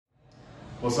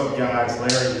What's up, guys?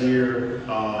 Larry here.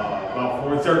 About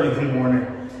 4:30 in the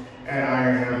morning at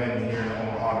Iron Heaven here in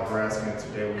Omaha, Nebraska.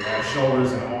 Today we have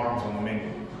shoulders and arms on the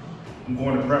menu. I'm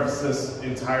going to preface this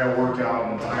entire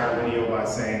workout, entire video by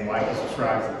saying like and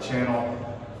subscribe to the channel.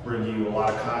 Bring you a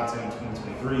lot of content in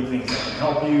 2023, things that can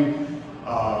help you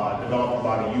develop the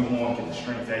body you want, get the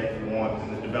strength that you want,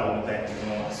 and the development that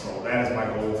you want. So that is my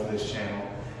goal for this channel,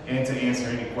 and to answer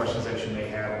any questions that you may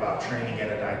have about training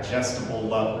at a digestible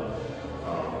level.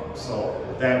 So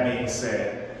with that being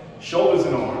said, shoulders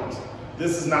and arms.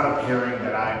 This is not a pairing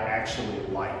that I actually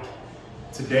like.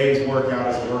 Today's workout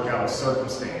is a workout of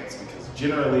circumstance because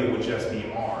generally it would just be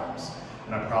arms,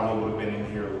 and I probably would have been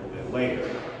in here a little bit later.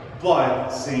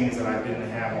 But seeing as that I didn't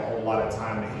have a whole lot of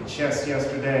time to hit chest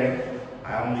yesterday,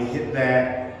 I only hit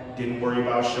that, didn't worry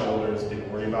about shoulders,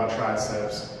 didn't worry about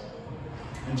triceps,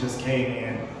 and just came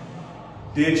in,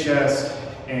 did chest,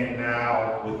 and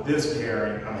now with this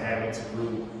pairing, I'm having to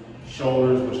group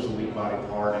shoulders, which is a weak body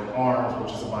part, and arms,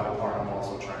 which is a body part I'm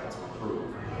also trying to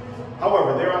improve.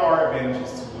 However, there are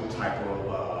advantages to a type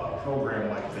of program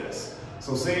like this.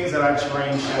 So seeing as that I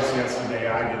trained chest yesterday,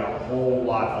 I did a whole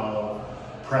lot of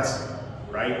pressing,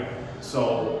 right?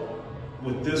 So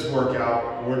with this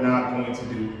workout, we're not going to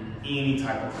do any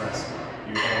type of pressing.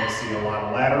 You're going to see a lot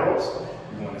of laterals.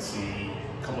 You're going to see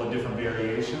a couple of different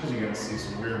variations. You're going to see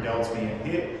some rear delts being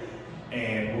hit.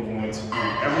 And we're going to do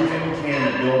everything we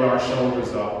can to build our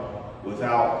shoulders up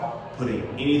without putting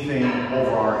anything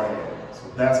over our head. So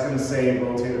that's going to save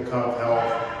rotator cuff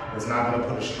health. It's not going to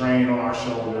put a strain on our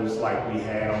shoulders like we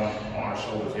had on our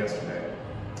shoulders yesterday.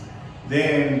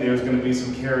 Then there's going to be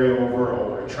some carryover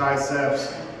over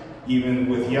triceps. Even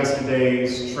with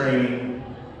yesterday's training,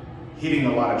 hitting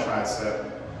a lot of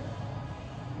tricep,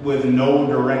 with no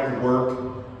direct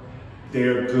work,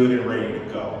 they're good and ready to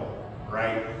go,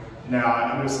 right? Now,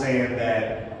 I understand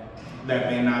that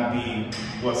that may not be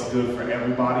what's good for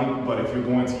everybody, but if you're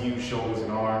going to use shoulders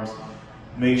and arms,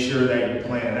 make sure that you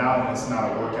plan it out and it's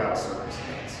not a workout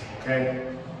circumstance,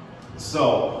 okay?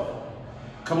 So,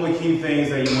 a couple of key things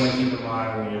that you want to keep in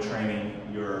mind when you're training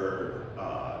your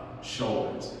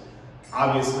shoulders.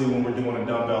 Obviously, when we're doing a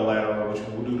dumbbell lateral, which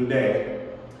we'll do today,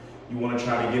 you want to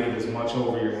try to get it as much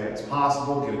over your head as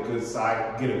possible, get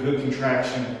a good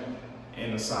contraction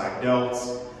in the side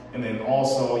delts. And then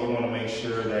also you want to make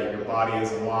sure that your body is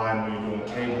aligned when you're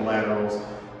doing cable laterals,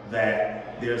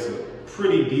 that there's a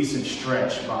pretty decent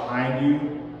stretch behind you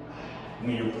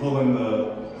when you're pulling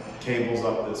the cables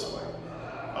up this way.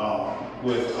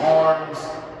 With arms,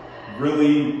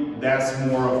 really that's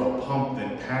more of a pump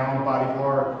than pound body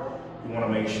part. You want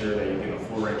to make sure that you get a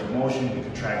full range of motion, the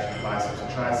contraction of biceps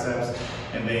and triceps,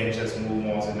 and then just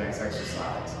move on to the next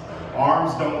exercise.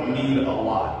 Arms don't need a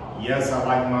lot. Yes, I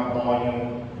like my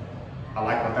volume. I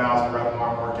like my 1,000 rep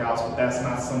arm workouts, but that's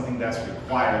not something that's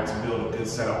required to build a good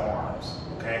set of arms,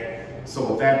 okay?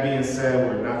 So with that being said,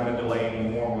 we're not gonna delay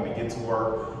anymore. We're gonna get to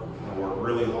work. We're gonna work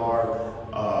really hard.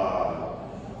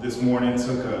 This morning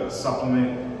took a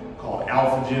supplement called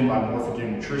Alphagen by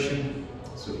Morphogen Nutrition.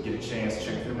 So if you get a chance to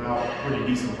check them out, pretty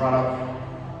decent product.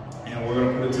 And we're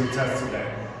gonna put it to the test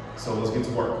today. So let's get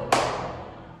to work.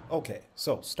 Okay,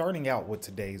 so starting out with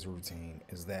today's routine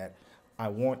is that I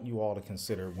want you all to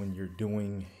consider when you're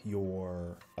doing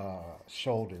your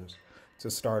shoulders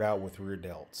to start out with rear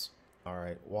delts. All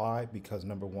right, why? Because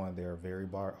number one, they're very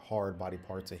hard body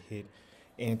part to hit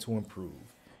and to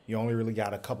improve. You only really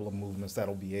got a couple of movements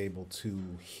that'll be able to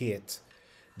hit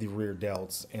the rear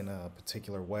delts in a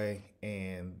particular way,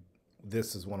 and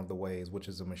this is one of the ways, which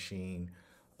is a machine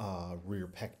rear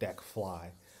pec deck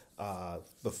fly.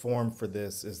 The form for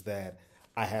this is that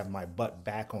I have my butt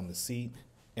back on the seat,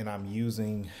 and I'm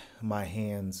using my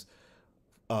hands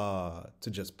to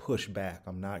just push back.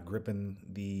 I'm not gripping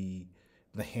the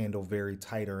handle very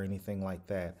tight or anything like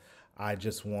that. I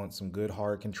just want some good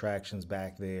hard contractions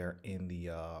back there in the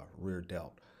rear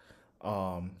delt.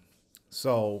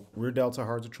 So rear delts are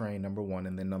hard to train, number one,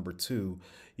 and then number two,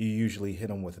 you usually hit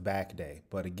them with back day.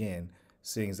 But again,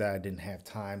 seeing as I didn't have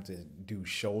time to do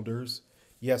shoulders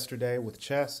yesterday with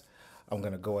chest, I'm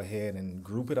gonna go ahead and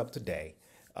group it up today.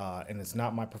 And it's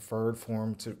not my preferred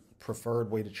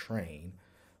way to train.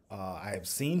 I have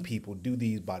seen people do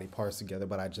these body parts together,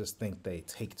 but I just think they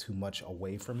take too much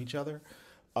away from each other.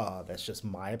 That's just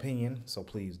my opinion, so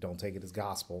please don't take it as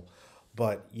gospel.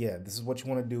 But yeah, this is what you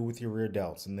want to do with your rear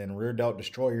delts. And then rear delt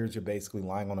destroyers, you're basically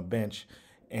lying on a bench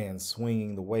and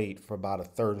swinging the weight for about a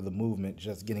third of the movement,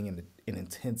 just getting an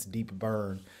intense deep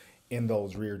burn in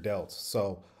those rear delts.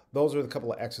 So those are the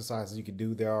couple of exercises you could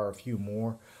do. There are a few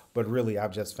more, but really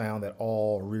I've just found that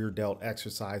all rear delt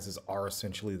exercises are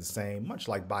essentially the same, much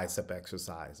like bicep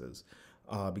exercises.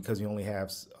 because you only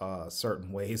have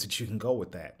certain ways that you can go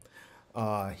with that.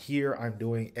 Here I'm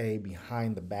doing a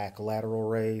behind the back lateral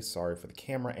raise. Sorry for the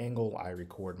camera angle, I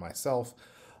record myself.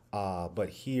 But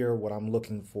here what I'm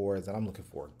looking for is that I'm looking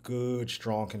for a good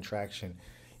strong contraction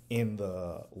in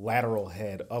the lateral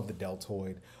head of the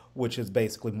deltoid, which is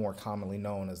basically more commonly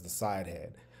known as the side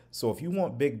head. So if you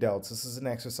want big delts, this is an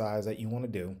exercise that you want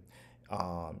to do.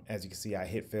 As you can see, I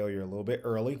hit failure a little bit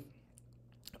early.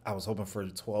 I was hoping for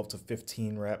 12 to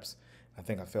 15 reps. I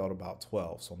think I failed about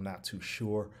 12, so I'm not too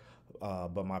sure,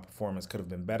 but my performance could have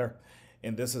been better.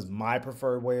 And this is my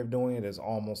preferred way of doing it. It's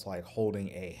almost like holding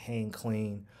a hang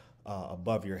clean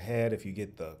above your head. If you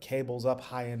get the cables up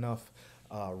high enough,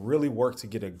 really work to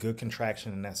get a good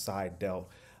contraction in that side delt.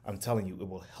 I'm telling you, it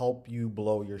will help you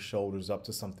blow your shoulders up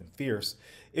to something fierce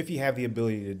if you have the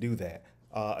ability to do that.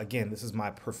 Again, this is my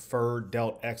preferred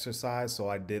delt exercise,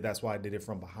 so that's why I did it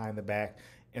from behind the back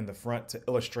and the front to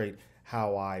illustrate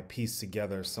how I piece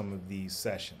together some of these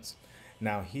sessions.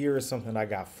 Now, here is something I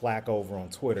got flack over on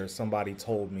Twitter. Somebody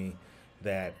told me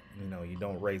that, you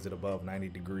don't raise it above 90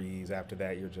 degrees. After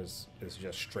that, it's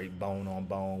just straight bone on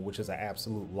bone, which is an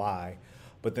absolute lie.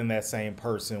 But then that same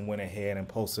person went ahead and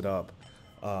posted up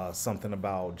something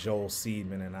about Joel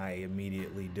Seedman, and I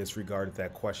immediately disregarded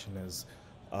that question as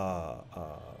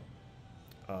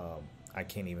I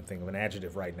can't even think of an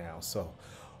adjective right now, so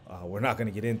we're not going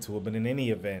to get into it. But in any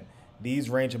event, these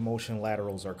range of motion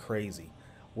laterals are crazy.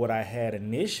 What I had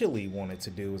initially wanted to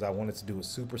do is I wanted to do a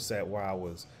superset where I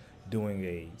was doing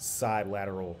a side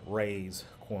lateral raise,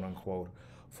 quote unquote,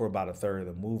 for about a third of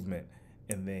the movement,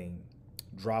 and then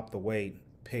drop the weight,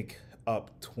 pick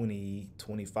up 20,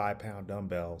 25-pound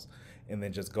dumbbells, and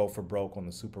then just go for broke on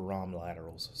the super ROM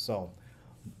laterals. So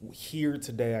here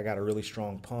today, I got a really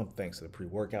strong pump thanks to the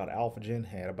pre-workout Alphagen.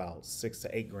 Had about 6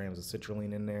 to 8 grams of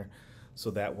citrulline in there, so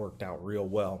that worked out real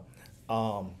well.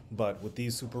 But with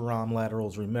these super ROM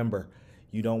laterals, remember,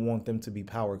 you don't want them to be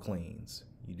power cleans.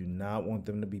 You do not want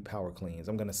them to be power cleans.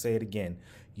 I'm going to say it again.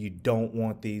 You don't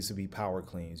want these to be power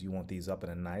cleans. You want these up in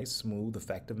a nice, smooth,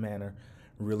 effective manner,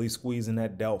 really squeezing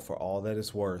that delt for all that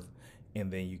it's worth,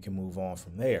 and then you can move on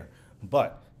from there.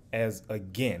 But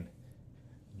again,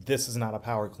 this is not a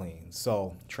power clean.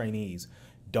 So trainees,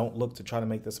 don't look to try to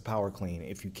make this a power clean.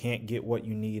 If you can't get what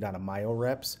you need out of myo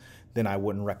reps, then I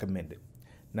wouldn't recommend it.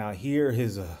 Now here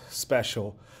is a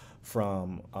special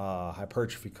from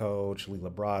hypertrophy coach Lee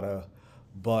Labrada,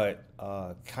 but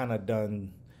kind of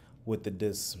done with the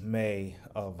dismay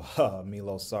of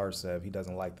Milo Sarcev. He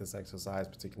doesn't like this exercise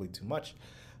particularly too much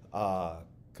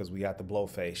because we got the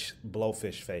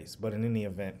blowfish face. But in any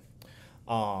event,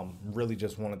 really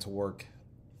just wanted to work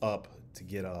up to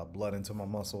get blood into my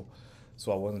muscle,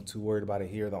 so I wasn't too worried about it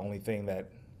here. The only thing that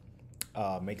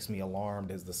makes me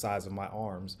alarmed is the size of my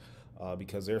arms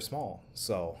because they're small.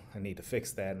 So I need to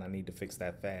fix that, and I need to fix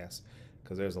that fast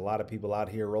because there's a lot of people out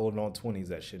here rolling on 20s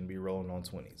that shouldn't be rolling on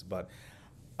 20s. But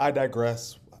I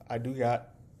digress. I do got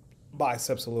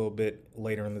biceps a little bit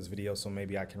later in this video, so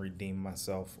maybe I can redeem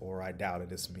myself, or I doubt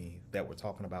it. It's me that we're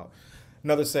talking about.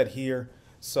 Another set here.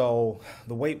 So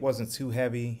the weight wasn't too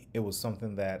heavy. It was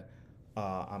something that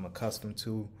I'm accustomed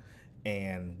to.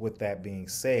 And with that being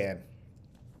said,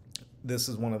 this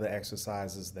is one of the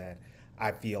exercises that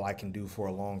I feel I can do for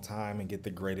a long time and get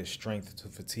the greatest strength to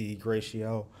fatigue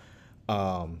ratio,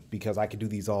 because I could do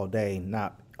these all day,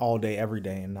 not all day, every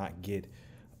day, and not get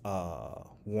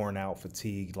worn out,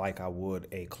 fatigued like I would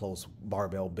a close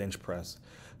barbell bench press.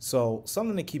 So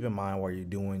something to keep in mind while you're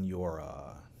doing your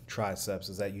triceps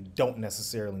is that you don't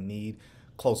necessarily need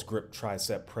close grip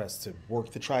tricep press to work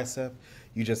the tricep.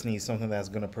 You just need something that's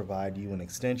going to provide you an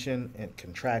extension and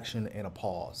contraction and a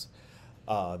pause.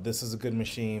 This is a good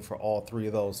machine for all three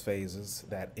of those phases.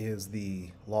 That is the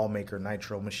Lawmaker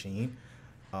Nitro machine.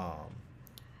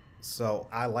 So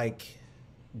I like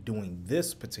doing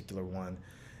this particular one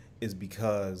is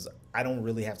because I don't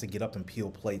really have to get up and peel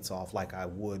plates off like I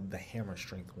would the hammer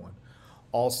strength one.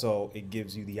 Also, it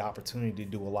gives you the opportunity to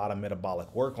do a lot of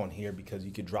metabolic work on here because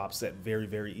you could drop set very,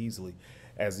 very easily.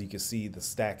 As you can see, the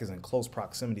stack is in close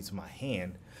proximity to my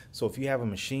hand. So if you have a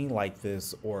machine like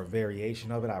this or a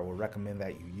variation of it, I would recommend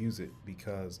that you use it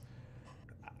because,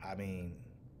 I mean,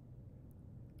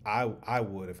 I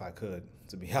would if I could,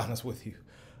 to be honest with you.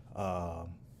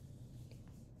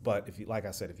 But if you, like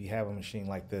I said, if you have a machine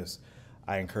like this,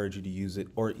 I encourage you to use it.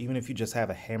 Or even if you just have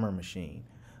a hammer machine,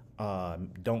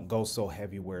 don't go so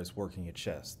heavy where it's working your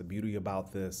chest. The beauty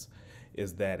about this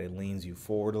is that it leans you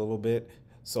forward a little bit,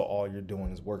 so all you're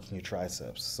doing is working your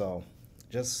triceps. So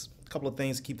just a couple of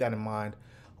things, keep that in mind.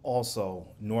 Also,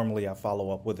 normally I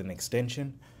follow up with an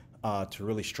extension to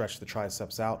really stretch the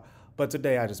triceps out, But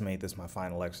today I just made this my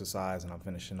final exercise, and I'm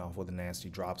finishing off with a nasty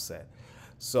drop set.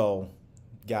 So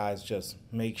guys, just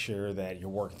make sure that you're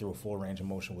working through a full range of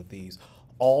motion with these.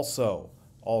 Also,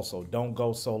 don't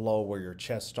go so low where your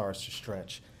chest starts to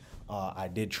stretch. I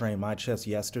did train my chest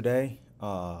yesterday,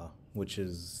 which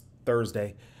is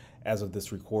Thursday as of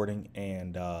this recording,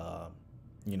 and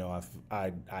you know,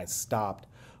 I stopped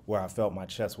where I felt my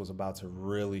chest was about to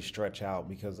really stretch out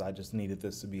because I just needed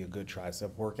this to be a good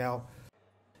tricep workout.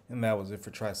 And that was it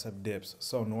for tricep dips.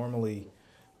 So normally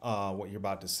what you're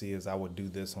about to see is I would do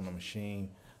this on the machine.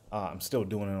 I'm still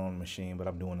doing it on the machine, but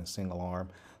I'm doing a single arm.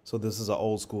 So this is an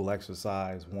old school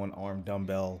exercise, one arm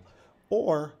dumbbell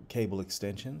or cable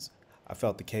extensions. I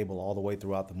felt the cable all the way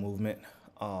throughout the movement.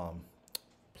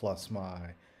 Plus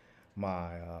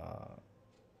my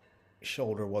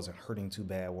shoulder wasn't hurting too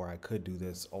bad where I could do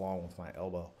this along with my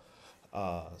elbow.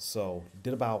 So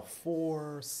did about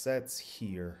 4 sets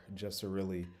here just to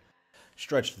really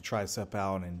stretch the tricep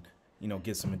out and, you know,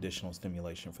 get some additional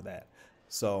stimulation for that.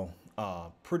 So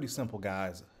pretty simple,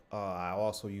 guys. I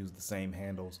also use the same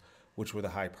handles, which were the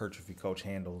hypertrophy coach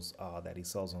handles that he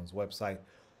sells on his website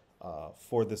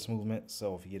for this movement.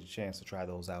 So if you get a chance to try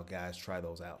those out, guys, try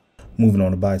those out. Moving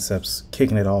on to biceps,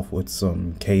 kicking it off with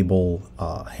some cable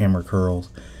hammer curls.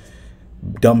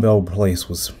 Dumbbell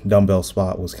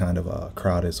spot was kind of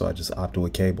crowded, so I just opted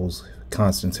with cables,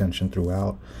 constant tension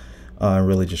throughout.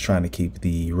 Really just trying to keep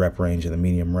the rep range in the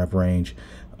medium rep range.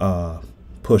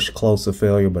 Push close to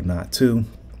failure, but not too.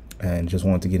 And just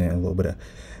wanted to get in a little bit of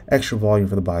extra volume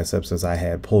for the biceps, as I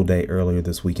had pull day earlier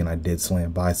this week and I did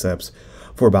slam biceps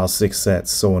for about 6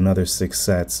 sets. So another 6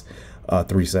 sets,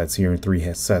 3 sets here and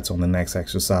 3 sets on the next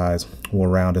exercise will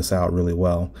round us out really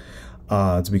well.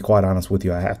 To be quite honest with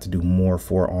you, I have to do more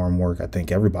forearm work. I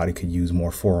think everybody could use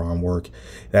more forearm work.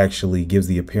 It actually gives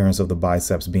the appearance of the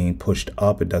biceps being pushed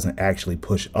up. It doesn't actually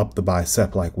push up the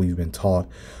bicep like we've been taught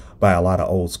by a lot of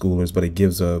old schoolers, but it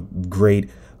gives a great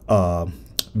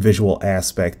visual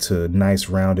aspect to nice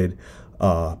rounded,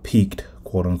 peaked,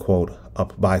 quote unquote,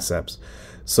 up biceps.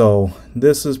 So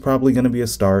this is probably going to be a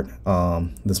start.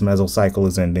 This mesocycle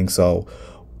is ending, so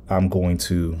I'm going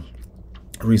to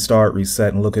restart,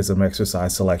 reset, and look at some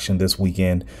exercise selection this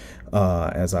weekend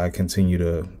as I continue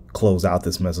to close out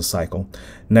this mesocycle.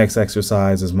 Next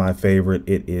exercise is my favorite.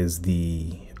 It is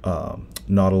the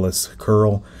Nautilus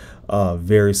curl.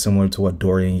 Very similar to what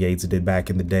Dorian Yates did back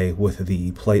in the day with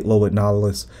the plate loaded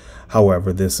Nautilus.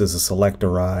 However, this is a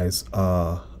selectorized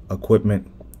equipment,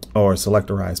 or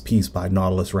selectorized piece by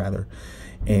Nautilus rather,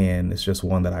 and it's just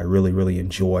one that I really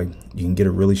enjoy. You can get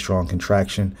a really strong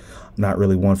contraction. Not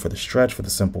really one for the stretch, for the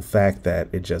simple fact that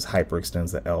it just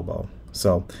hyperextends the elbow.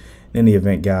 So in any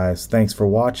event, guys, thanks for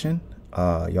watching.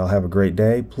 Y'all have a great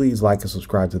day. Please like and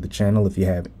subscribe to the channel. If you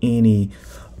have any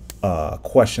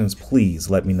questions, please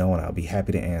let me know and I'll be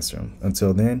happy to answer them.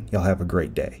 Until then, y'all have a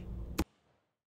great day.